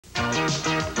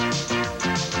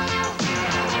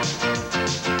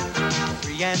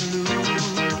Free and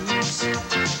loose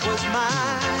was my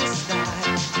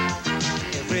style.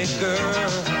 Every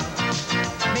girl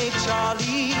made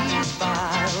Charlie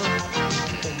smile.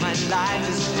 Oh, my life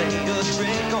has played a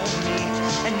trick on me,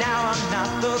 and now I'm not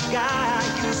the guy I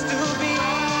used to be.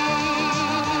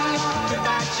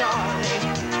 Goodbye, Charlie.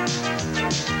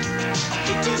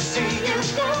 Hate to see you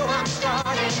go, I'm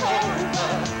starting over.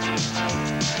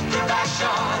 Goodbye,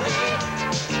 Charlie.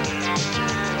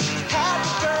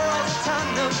 Happy girls, a ton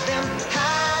of them.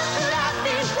 How could I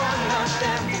be one of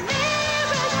them?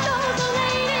 Never knows a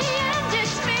lady, and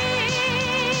it's me.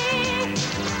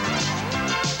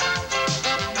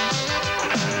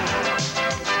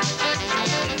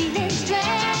 Feeling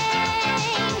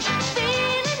strange,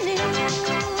 feeling new.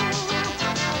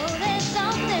 Oh, there's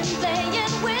something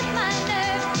playing with my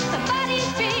nerves. My body's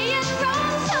being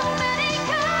thrown so many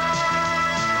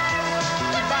curves.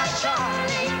 Goodbye,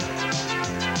 Charlie.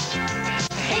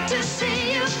 Hate to see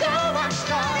you go, I'm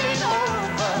starting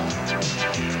over.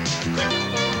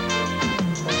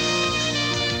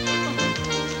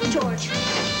 George.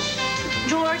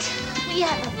 George, we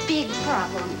have a big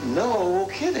problem. No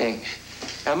kidding.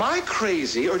 Am I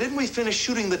crazy, or didn't we finish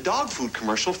shooting the dog food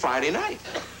commercial Friday night?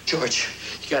 George,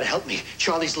 you gotta help me.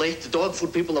 Charlie's late. The dog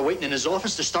food people are waiting in his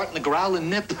office. They're starting to growl and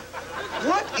nip.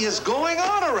 What is going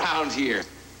on around here?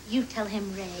 You tell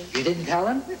him, Ray. You didn't tell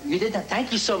him? You didn't?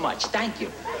 Thank you so much. Thank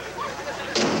you.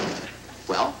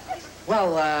 Well?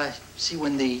 Well, see,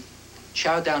 when the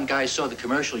chow down guys saw the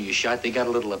commercial you shot, they got a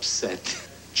little upset.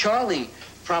 Charlie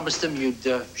promised them you'd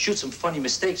shoot some funny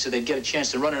mistakes so they'd get a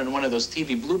chance to run it in one of those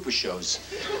TV blooper shows.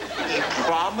 He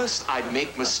promised I'd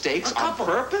make mistakes on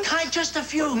purpose? Just a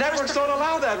few. Networks don't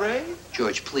allow that, Ray.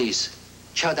 George, please.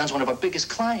 Chow down's one of our biggest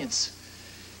clients.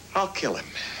 I'll kill him.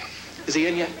 Is he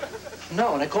in yet?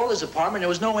 No, and I called his apartment, there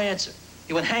was no answer.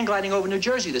 He went hang gliding over New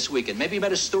Jersey this weekend. Maybe he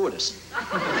met a stewardess.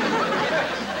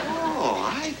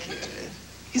 Oh, I get it.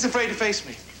 He's afraid to face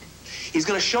me. He's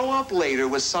going to show up later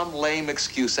with some lame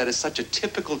excuse that is such a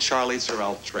typical Charlie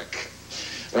Sorrell trick.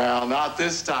 Well, not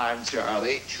this time,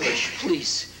 Charlie. George,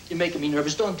 please. You're making me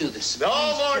nervous. Don't do this.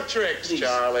 No more tricks, please.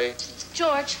 Charlie.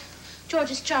 George.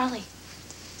 George, it's Charlie.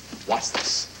 Watch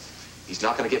this. He's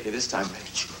not going to get me this time, Ray.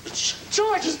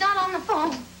 George, he's not on the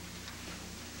phone.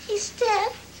 He's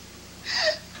dead.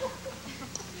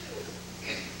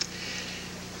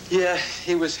 Yeah,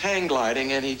 he was hang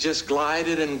gliding, and he just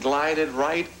glided and glided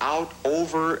right out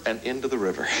over and into the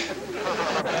river.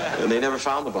 And they never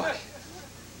found the body.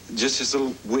 Just his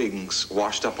little wings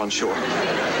washed up on shore.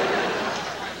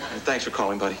 And thanks for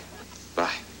calling, buddy.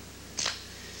 Bye.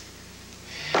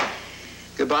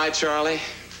 Goodbye, Charlie.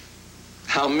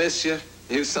 I'll miss you,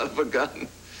 you son of a gun.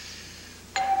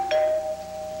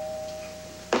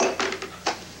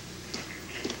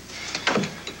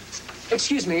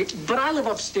 Excuse me, but I live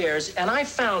upstairs, and I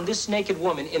found this naked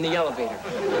woman in the elevator.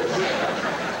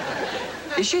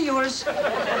 Is she yours?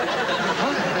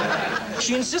 Huh?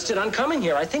 She insisted on coming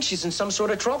here. I think she's in some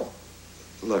sort of trouble.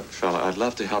 Look, fella, I'd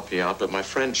love to help you out, but my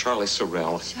friend Charlie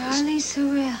Sorrell... Charlie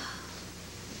Sorrell.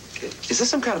 Is this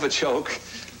some kind of a joke?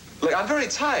 Look, I'm very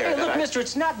tired. Hey, look, mister,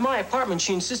 it's not my apartment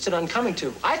she insisted on coming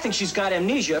to. I think she's got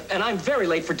amnesia, and I'm very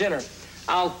late for dinner.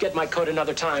 I'll get my coat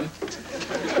another time.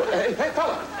 Hey,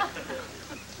 fella.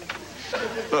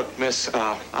 Look, miss,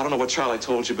 I don't know what Charlie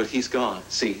told you, but he's gone.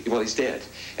 See, well, he's dead.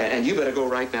 And you better go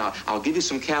right now. I'll give you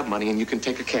some cab money, and you can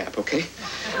take a cab, okay?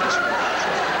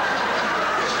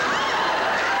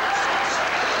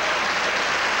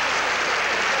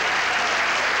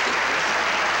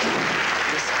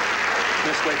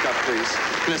 Miss, wake up, please.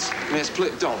 Miss,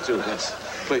 please, don't do this.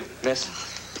 Please, miss.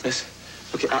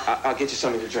 Okay, I'll get you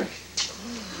something to drink.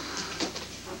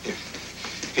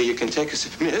 Here, you can take a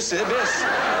sip. Miss.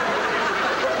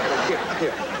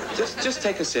 Here. Just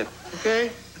take a sip,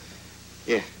 okay?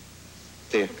 Yeah.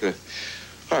 There, good.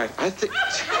 All right, I think...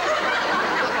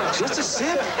 Just a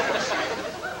sip.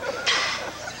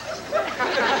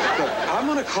 Look, I'm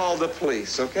gonna call the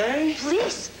police, okay?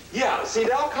 Police? Yeah, see,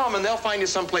 they'll come and they'll find you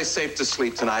someplace safe to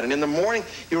sleep tonight. And in the morning,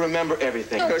 you'll remember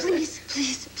everything. No,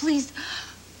 please.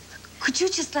 Could you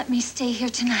just let me stay here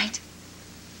tonight?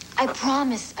 I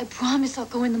promise I'll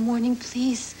go in the morning.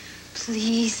 Please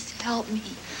help me.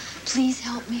 Please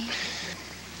help me.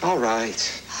 All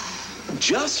right.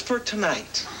 Just for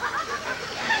tonight.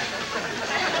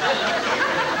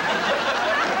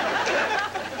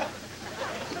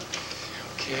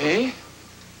 Okay.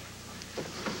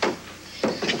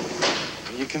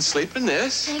 You can sleep in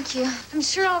this. Thank you. I'm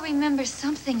sure I'll remember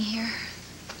something here.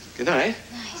 Good night.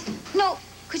 Night. No,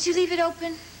 could you leave it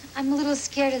open? I'm a little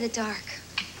scared of the dark.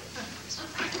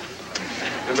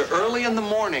 Remember, early in the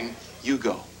morning, you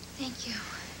go. Thank you.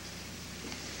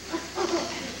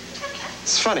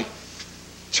 It's funny.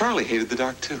 Charlie hated the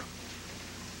dark, too.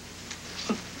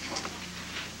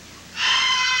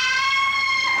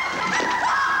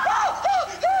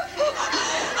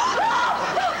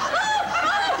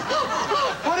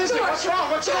 What is it? What's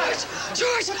wrong? What's wrong?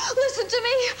 George, listen to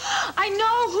me. I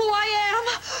know who I am.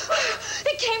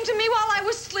 It came to me while I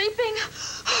was sleeping.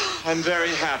 I'm very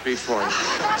happy for you.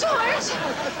 George,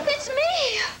 it's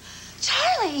me.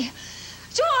 Charlie.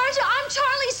 George, I'm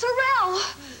Charlie Sorrell.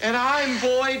 And I'm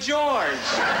Boy George.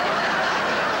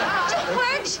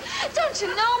 George, don't you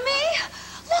know me?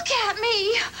 Look at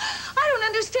me. I don't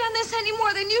understand this any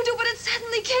more than you do, but it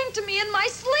suddenly came to me in my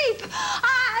sleep.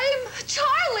 I'm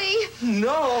Charlie.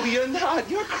 No, you're not.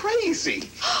 You're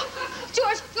crazy.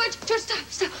 George,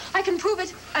 stop. I can prove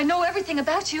it. I know everything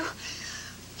about you.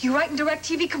 You write and direct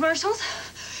TV commercials.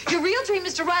 Your real dream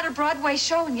is to write a Broadway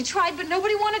show, and you tried, but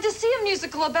nobody wanted to see a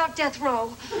musical about death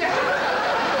row.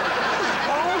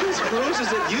 All this proves is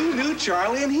that you knew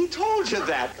Charlie and he told you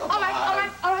that. All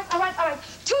right.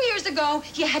 2 years ago,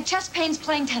 you had chest pains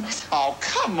playing tennis. Oh,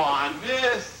 come on,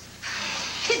 miss.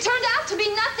 It turned out to be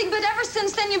nothing, but ever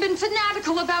since then, you've been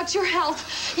fanatical about your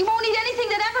health. You won't eat anything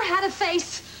that ever had a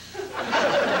face.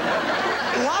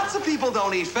 Lots of people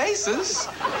don't eat faces.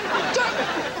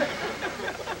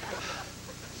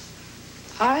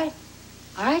 All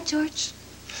right, George.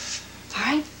 All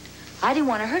right. I didn't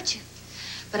want to hurt you,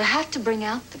 but I have to bring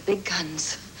out the big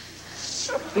guns.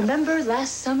 Remember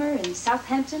last summer in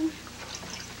Southampton?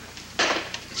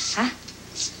 Huh?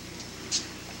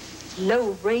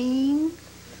 Lorraine.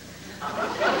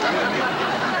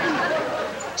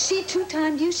 She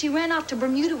two-timed you. She ran off to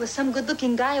Bermuda with some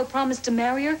good-looking guy who promised to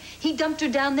marry her. He dumped her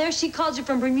down there. She called you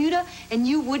from Bermuda, and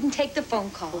you wouldn't take the phone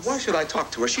calls. Why should I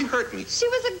talk to her? She hurt me. She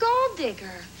was a gold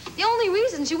digger. The only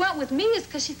reason she went with me is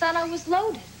because she thought I was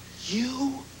loaded.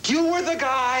 You were the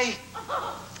guy.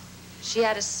 She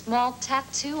had a small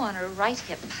tattoo on her right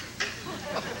hip.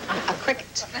 A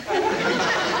cricket.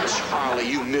 Charlie,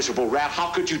 you miserable rat.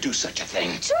 How could you do such a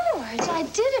thing? George, I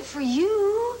did it for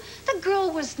you. The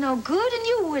girl was no good, and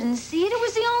you wouldn't see it. It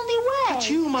was the only way. But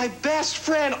you, my best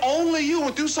friend, only you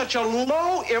would do such a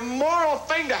low, immoral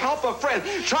thing to help a friend.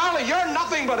 Charlie, you're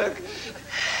nothing but a...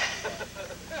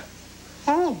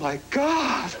 Oh, my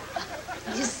God.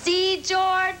 You see,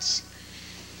 George?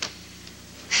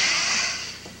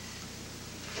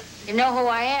 You know who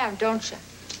I am, don't you?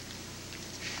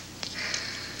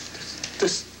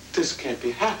 This can't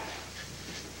be happening.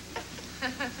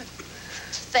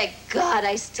 Thank God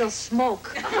I still smoke.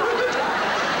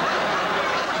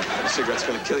 Cigarette's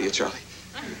gonna kill you, Charlie.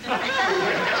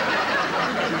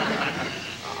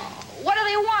 What do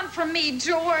they want from me,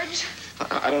 George?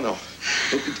 I don't know.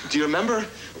 Do you remember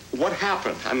what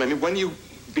happened? I mean, when you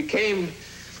became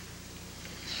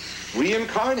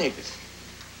reincarnated.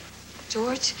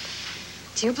 George,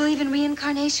 do you believe in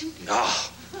reincarnation? No.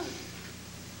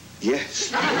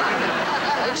 Yes.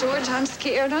 Oh, George, I'm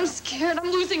scared.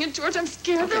 I'm losing it, George. I'm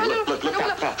scared. Okay, look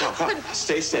out.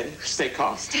 Stay steady. Stay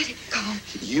calm. Steady, calm.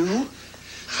 You,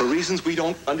 for reasons we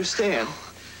don't understand,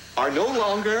 are no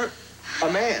longer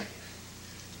a man.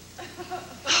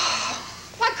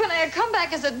 Why couldn't I have come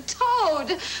back as a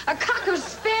toad, a cocker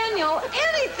spaniel,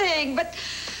 anything, but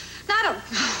not a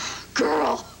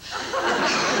girl?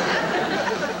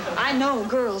 I know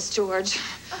girls, George.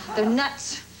 They're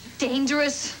nuts,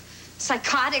 dangerous,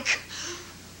 psychotic.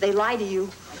 They lie to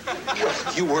you. Well,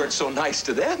 you weren't so nice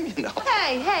to them, you know.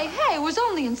 Hey, it was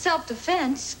only in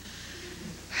self-defense.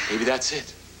 Maybe that's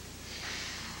it.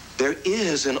 There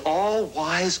is an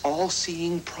all-wise,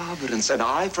 all-seeing providence. An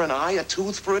eye for an eye, a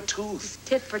tooth for a tooth.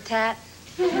 Tit for tat.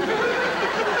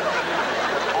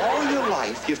 All your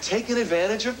life, you've taken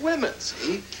advantage of women,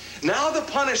 see? Now the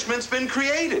punishment's been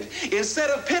created. Instead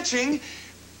of pitching,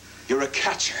 you're a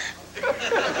catcher.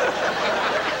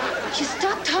 You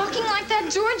stop talking like that,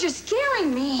 George. You're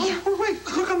scaring me. Oh, wait,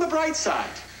 look on the bright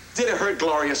side. Did it hurt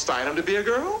Gloria Steinem to be a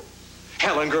girl?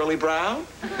 Helen Gurley Brown?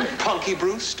 Punky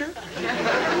Brewster?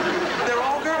 They're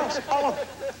all girls, all of them.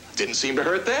 Didn't seem to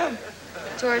hurt them.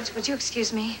 George, would you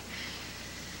excuse me?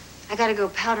 I gotta go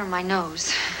powder my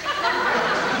nose.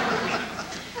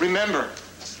 Remember,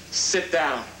 sit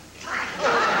down.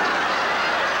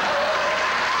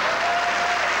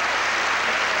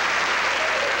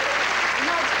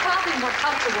 It's probably more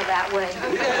comfortable that way.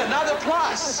 Yeah, another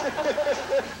plus.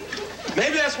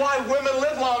 Maybe that's why women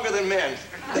live longer than men.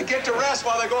 They get to rest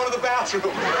while they go to the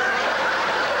bathroom.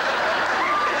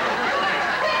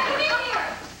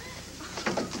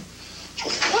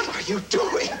 What are you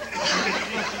doing?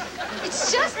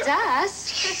 It's just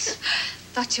us.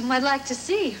 Thought you might like to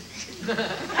see. Not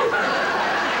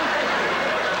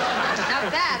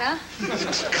bad, huh?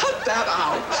 Cut that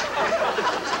out.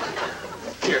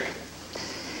 Here,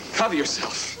 cover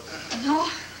yourself. No,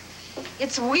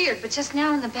 it's weird, but just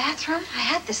now in the bathroom, I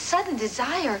had this sudden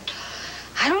desire.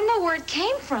 I don't know where it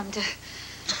came from to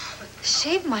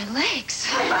shave my legs.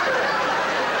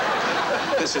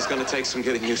 This is going to take some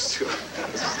getting used to.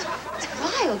 It's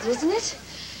wild, isn't it?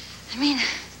 I mean,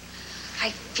 I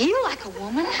feel like a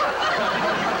woman.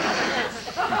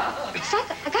 It's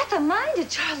like I got the mind of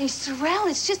Charlie Sorrell.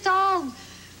 It's just all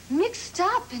mixed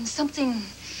up in something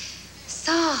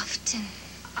soft and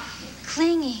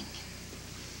clinging,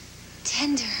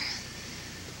 tender.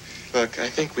 Look, I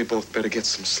think we both better get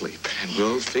some sleep, and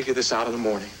we'll figure this out in the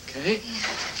morning, okay?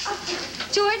 Yeah.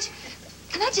 George,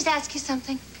 can I just ask you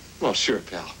something? Well, sure,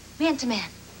 pal. Man to man.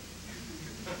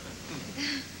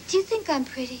 Do you think I'm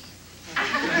pretty?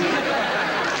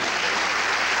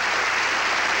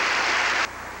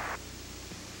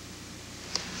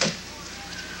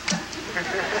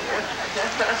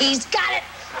 He's got it!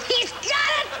 He's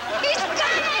got it! He's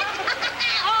got it!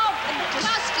 Oh,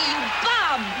 Muskie, you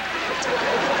bum!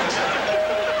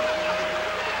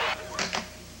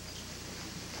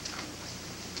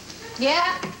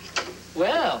 Yeah?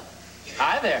 Well,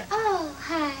 hi there. Oh,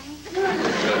 hi.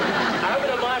 I hope you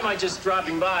don't mind my just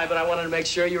dropping by, but I wanted to make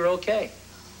sure you were okay.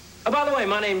 Oh, by the way,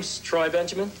 my name's Troy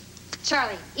Benjamin.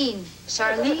 Charlie, Ian,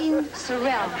 Charlene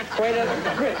Sorrell. Wait a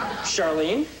minute.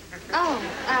 Charlene? Oh,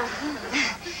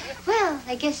 well,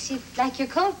 I guess you'd like your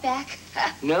coat back.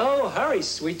 No, hurry,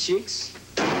 sweet cheeks.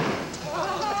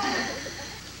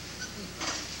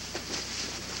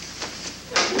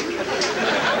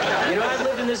 You know, I've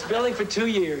lived in this building for 2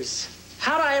 years.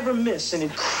 How'd I ever miss an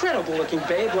incredible-looking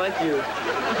babe like you?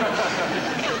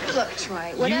 Look,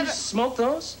 Troy, whatever... You smoke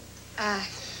those?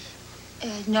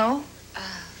 No.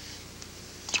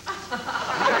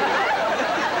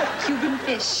 Cuban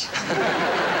fish.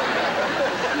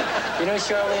 You know,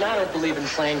 Charlene, I don't believe in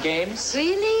playing games.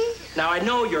 Really? Now, I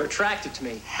know you're attracted to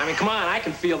me. I mean, come on, I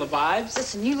can feel the vibes.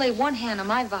 Listen, you lay one hand on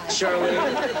my vibe.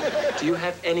 Charlene, do you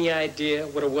have any idea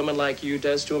what a woman like you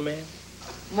does to a man?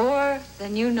 More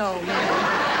than you know, man.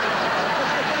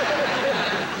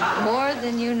 More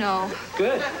than you know.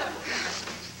 Good.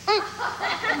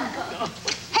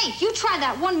 Hey, you try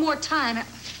that one more time.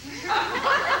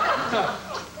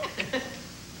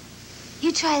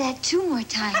 You try that 2 more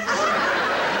times.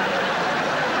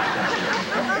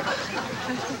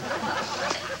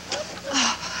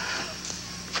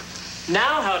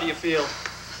 Now, how do you feel?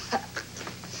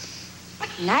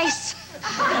 Nice.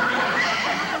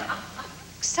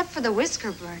 Except for the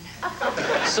whisker burn.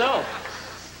 So,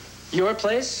 your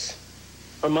place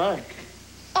or mine?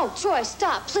 Oh, Troy,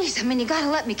 stop, please. I mean, you gotta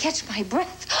let me catch my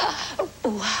breath. Oh,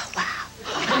 wow.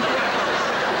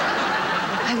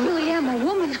 I really am a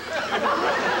woman.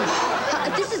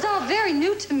 This is all very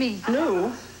new to me.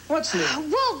 New? What's new?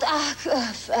 Well,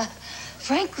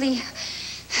 frankly,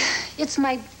 it's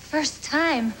my first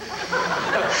time.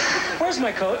 Where's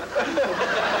my coat? What's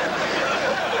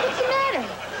the matter?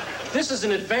 This is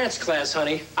an advanced class,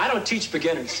 honey. I don't teach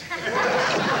beginners.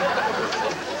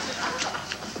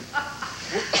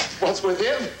 What's with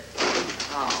him?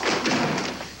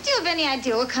 Do you have any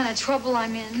idea what kind of trouble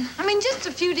I'm in? I mean, just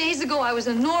a few days ago, I was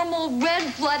a normal,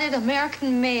 red-blooded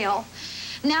American male.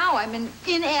 Now I'm an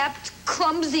inept,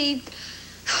 clumsy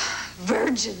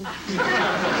virgin.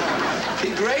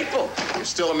 Be grateful. You're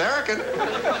still American.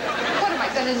 What am I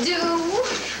gonna do?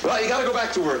 Well, you gotta go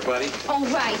back to work, buddy. Oh,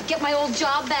 right. Get my old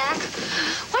job back.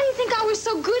 Why do you think I was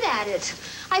so good at it?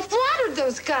 I flattered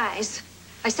those guys.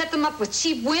 I set them up with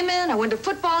cheap women. I went to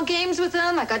football games with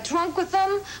them. I got drunk with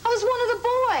them. I was one of the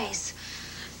boys.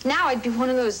 Now I'd be one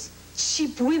of those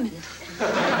cheap women. You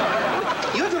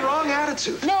have the wrong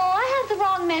attitude. No, I had the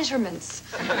wrong measurements.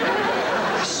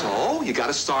 So, you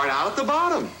gotta start out at the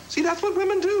bottom. See, that's what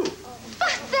women do.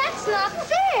 But that's not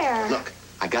fair. Look,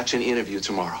 I got you an interview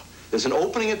tomorrow. There's an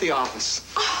opening at the office.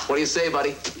 What do you say,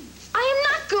 buddy? I am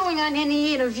not going on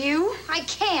any interview. I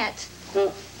can't.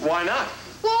 Well, why not?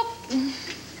 Well,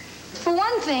 for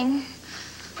one thing,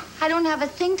 I don't have a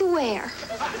thing to wear.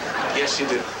 Yes, you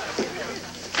do.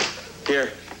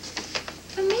 Here.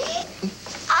 For me?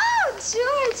 Oh,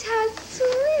 George, how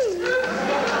sweet.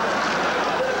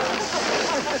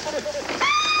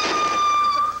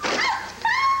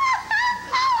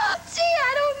 Gee,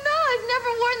 I don't know. I've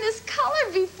never worn this color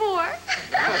before.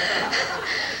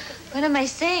 What am I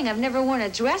saying? I've never worn a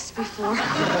dress before.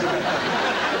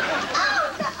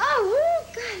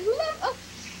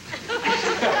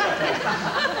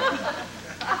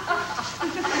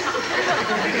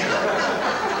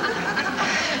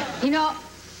 You know,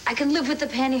 I can live with the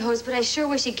pantyhose, but I sure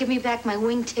wish he'd give me back my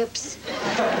wingtips.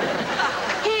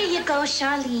 Here you go,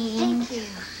 Charlene. Thank you.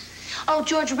 Oh,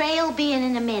 George, Ray'll be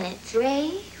in a minute.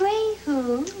 Ray? Ray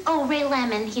who? Oh, Ray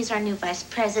Lemon. He's our new vice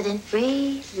president.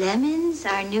 Ray Lemon's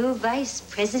our new vice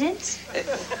president?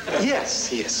 Yes,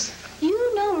 he is.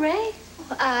 You know Ray?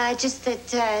 Just that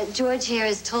George here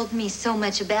has told me so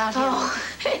much about him. Oh,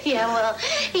 yeah, well,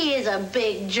 he is a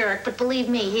big jerk, but believe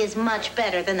me, he is much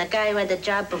better than the guy who had the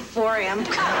job before him.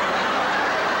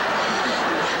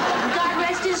 God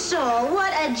rest his soul.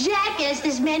 What a jackass,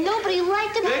 this man. Nobody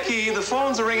liked him. Vicky, the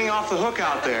phones are ringing off the hook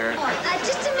out there.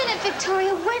 Just a minute,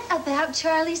 Victoria. What about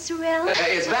Charlie Sorrell?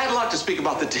 It's bad luck to speak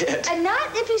about the dead.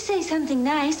 Not if you say something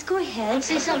nice. Go ahead.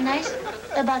 Say something nice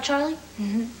about Charlie?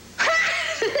 Mm-hmm.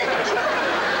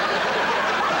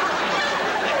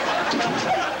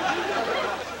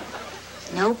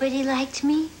 Nobody liked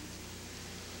me?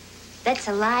 That's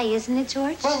a lie, isn't it,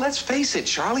 George? Well, let's face it,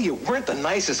 Charlie, you weren't the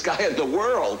nicest guy in the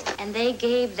world. And they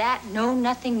gave that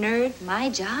know-nothing nerd my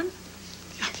job?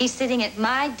 He's sitting at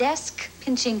my desk,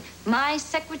 pinching my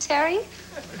secretary?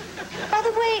 By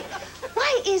the way,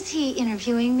 why is he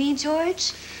interviewing me,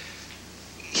 George?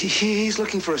 He's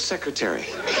looking for a secretary.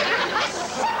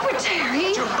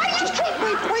 Secretary?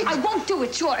 Wait. I won't do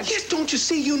it, George. Yes, don't you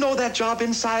see? You know that job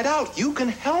inside out. You can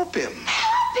help him.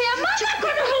 Help him? I'm not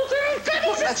going to help him.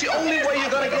 Well, that's the only way you're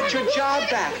going to get your job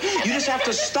back. You just have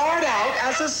to start out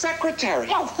as a secretary.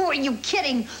 Oh, who are you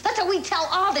kidding? That's what we tell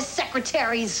all the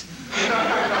secretaries. You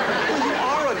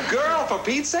are a girl, for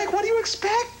Pete's sake. What do you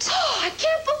expect? Oh, I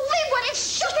can't believe what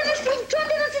it's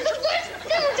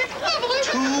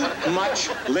Too much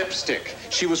lipstick.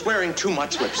 She was wearing too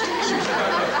much lipstick.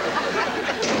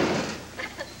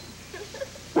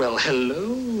 Well,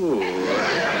 hello.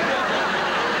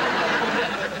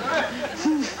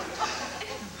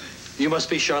 You must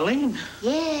be Charlene.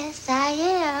 Yes, I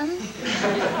am.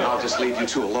 I'll just leave you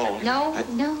two alone.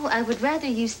 No, I would rather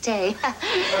you stay.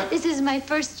 This is my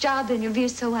first job interview,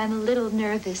 so I'm a little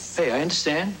nervous. Hey, I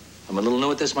understand. I'm a little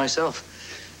new at this myself.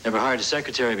 Never hired a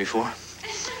secretary before.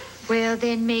 Well,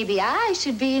 then maybe I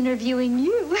should be interviewing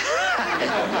you.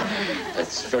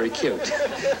 That's very cute.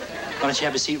 Why don't you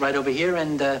have a seat right over here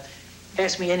and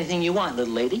ask me anything you want,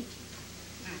 little lady?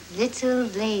 Little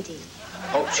lady.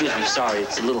 Oh, excuse me, sorry.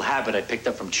 It's a little habit I picked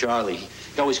up from Charlie.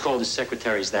 He always called his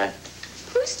secretaries that.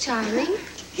 Who's Charlie?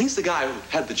 He's the guy who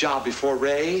had the job before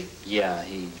Ray. Yeah,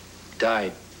 he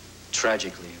died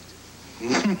tragically.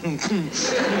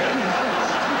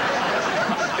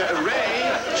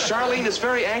 Ray, Charlene is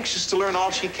very anxious to learn all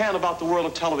she can about the world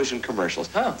of television commercials.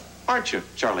 Oh. Aren't you,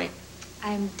 Charlene?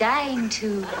 I'm dying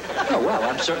to. Oh, well,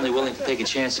 I'm certainly willing to take a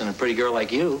chance on a pretty girl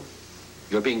like you.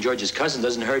 Your being George's cousin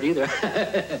doesn't hurt either.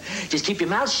 Just keep your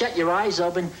mouth shut, your eyes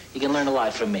open. You can learn a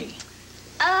lot from me.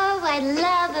 Oh, I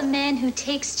love a man who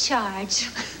takes charge.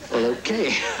 Well, okay.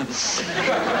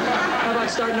 How about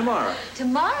starting tomorrow?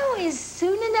 Tomorrow is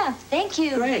soon enough. Thank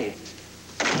you. Great.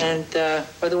 And,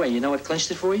 by the way, you know what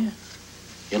clinched it for you?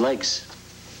 Your legs.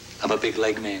 I'm a big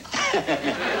leg man.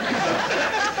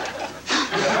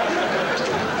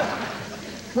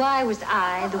 Why was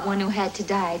I the one who had to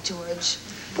die, George?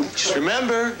 Just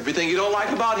remember, everything you don't like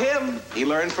about him, he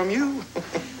learned from you.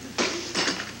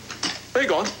 Where are you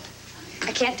going?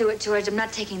 I can't do it, George. I'm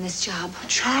not taking this job.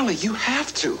 Charlie, you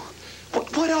have to.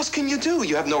 What else can you do?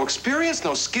 You have no experience,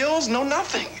 no skills, no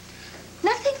nothing.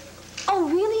 Nothing? Oh,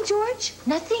 really, George?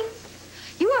 Nothing?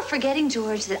 You are forgetting,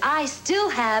 George, that I still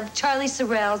have Charlie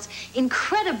Sorrell's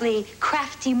incredibly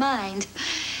crafty mind.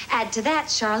 Add to that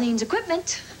Charlene's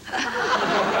equipment.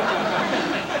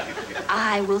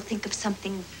 I will think of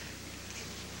something.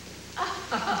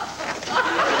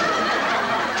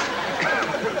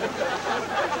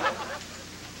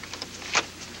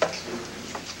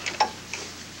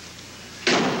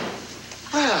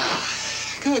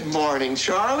 Good morning,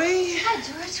 Charlie. Hi,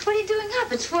 George. What are you doing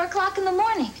up? It's 4 o'clock in the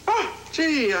morning. Oh,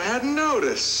 gee, I hadn't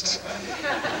noticed.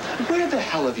 Where the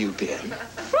hell have you been?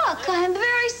 Look, I'm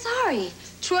very sorry.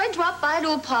 Troy dropped by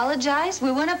to apologize.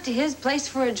 We went up to his place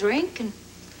for a drink, and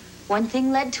one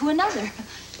thing led to another.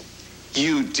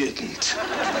 You didn't.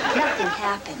 Nothing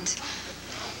happened.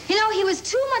 You know, he was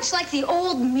too much like the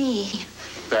old me.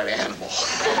 That animal.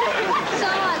 So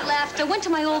I left. I went to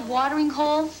my old watering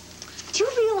hole. Do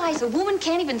you realize a woman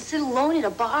can't even sit alone at a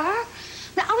bar?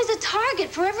 Now, I was a target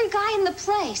for every guy in the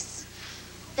place.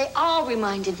 They all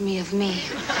reminded me of me.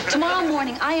 Tomorrow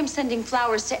morning, I am sending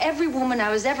flowers to every woman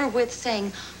I was ever with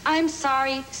saying, "I'm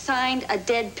sorry, signed a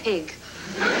dead pig."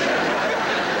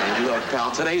 Look,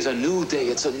 pal, today's a new day.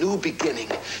 It's a new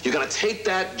beginning. You're gonna take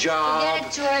that job. Forget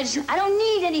it, George. I don't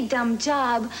need any dumb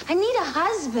job. I need a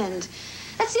husband.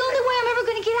 That's the only way I'm ever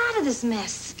going to get out of this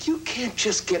mess. You can't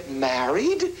just get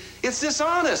married. It's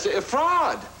dishonest, a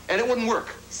fraud, and it wouldn't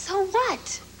work. So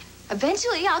what?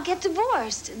 Eventually, I'll get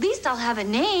divorced. At least I'll have a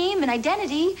name, an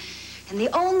identity, and the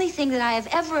only thing that I have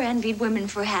ever envied women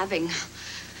for having,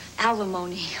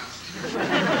 alimony.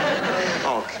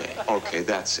 Okay,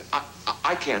 that's it.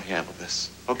 I can't handle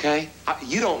this, okay?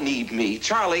 You don't need me.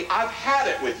 Charlie, I've had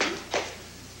it with you.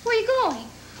 Where are you going?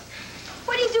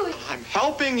 What are you doing? I'm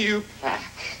helping you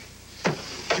pack.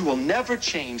 You will never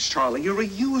change, Charlie. You're a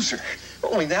user.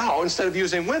 Only now, instead of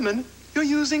using women, you're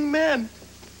using men.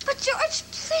 But, George,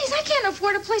 please, I can't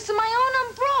afford a place of my own.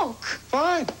 I'm broke.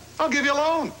 Fine. I'll give you a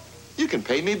loan. You can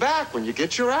pay me back when you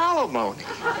get your alimony.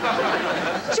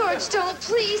 George, don't,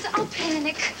 please. I'll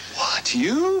panic. What?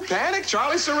 You panic,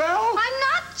 Charlie Sorrell? I'm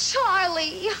not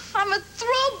Charlie. I'm a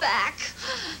throwback.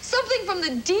 Something from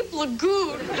the deep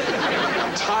lagoon.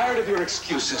 I'm tired of your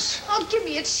excuses. Oh, give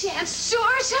me a chance,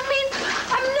 George. I mean,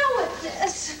 I'm new at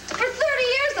this. For 30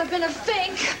 years, I've been a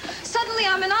fink. Suddenly,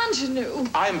 I'm an ingenue.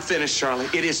 I'm finished, Charlie.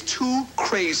 It is too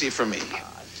crazy for me.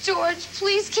 George,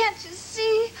 please, can't you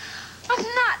see? I'm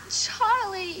not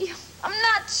Charlie. I'm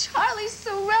not Charlie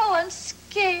Sorrell. I'm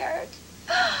scared.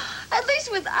 At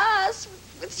least with us,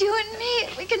 with you and me,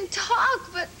 we can talk,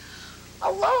 but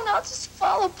alone, I'll just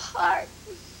fall apart.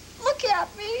 Look at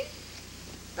me.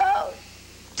 Oh,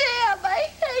 damn, I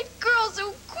hate girls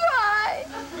who cry.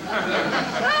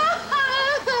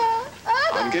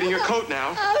 I'm getting your coat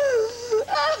now.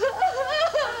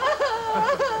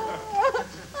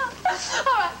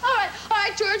 All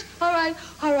right, George.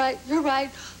 All right, you're right.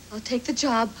 I'll take the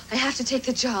job. I have to take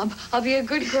the job. I'll be a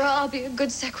good girl. I'll be a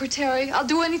good secretary. I'll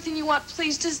do anything you want.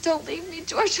 Please, just don't leave me,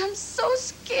 George. I'm so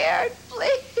scared.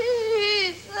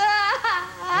 Please.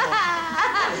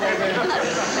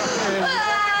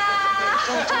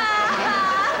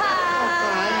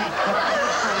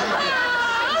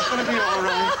 It's gonna be all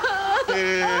right.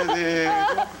 There,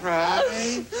 don't cry.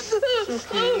 It's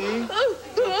okay.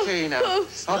 It's okay now.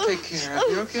 I'll take care of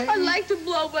you, okay? I like to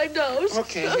blow my nose.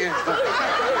 Okay, here.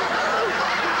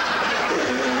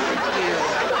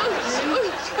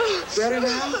 Better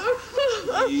now?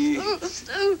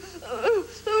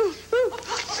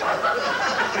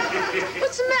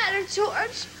 What's the matter,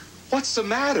 George? What's the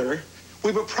matter?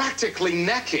 We were practically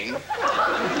necking.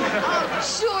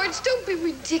 Oh, George, don't be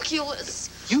ridiculous.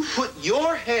 You put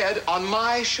your head on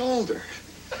my shoulder.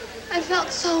 I felt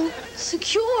so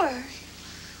secure.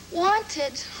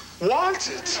 Wanted.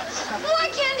 Wanted? Well, I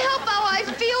can't help how I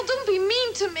feel. Don't be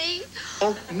mean to me.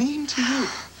 Oh, mean to you?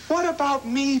 What about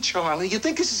me, Charlie? You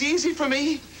think this is easy for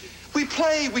me? We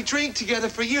play, we drink together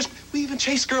for years. We even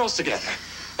chase girls together.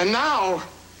 And now,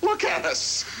 look at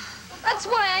us. That's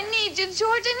why I need you,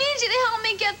 George. I need you to help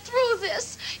me get through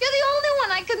this. You're the only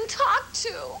one I can talk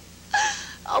to.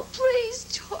 Oh, please,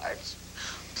 George.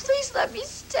 Please let me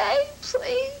stay,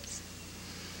 please.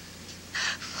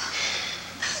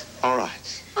 All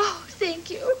right. Oh, thank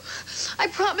you. I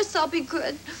promise I'll be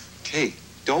good. Hey,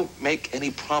 don't make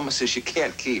any promises you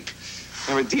can't keep.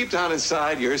 Remember, deep down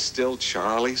inside, you're still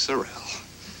Charlie Sorrell.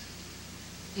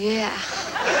 Yeah.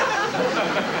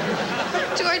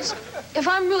 George, if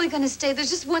I'm really going to stay, there's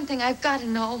just one thing I've got to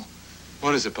know.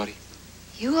 What is it, buddy?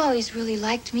 You always really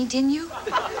liked me, didn't you?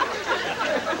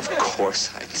 Of course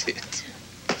I did.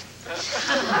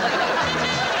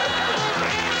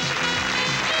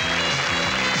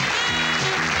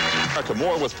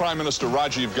 More with Prime Minister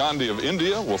Rajiv Gandhi of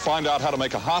India. We'll find out how to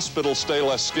make a hospital stay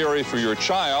less scary for your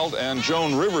child. And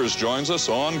Joan Rivers joins us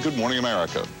on Good Morning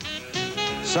America.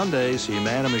 Sunday, see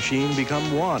man and machine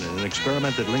become one in an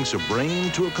experiment that links a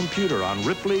brain to a computer on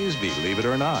Ripley's Believe It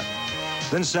or Not.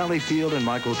 Then Sally Field and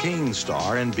Michael Caine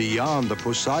star in Beyond the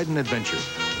Poseidon Adventure,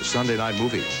 the Sunday night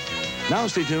movie. Now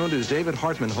stay tuned as David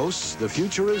Hartman hosts The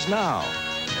Future Is Now,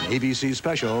 an ABC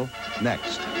special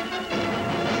next.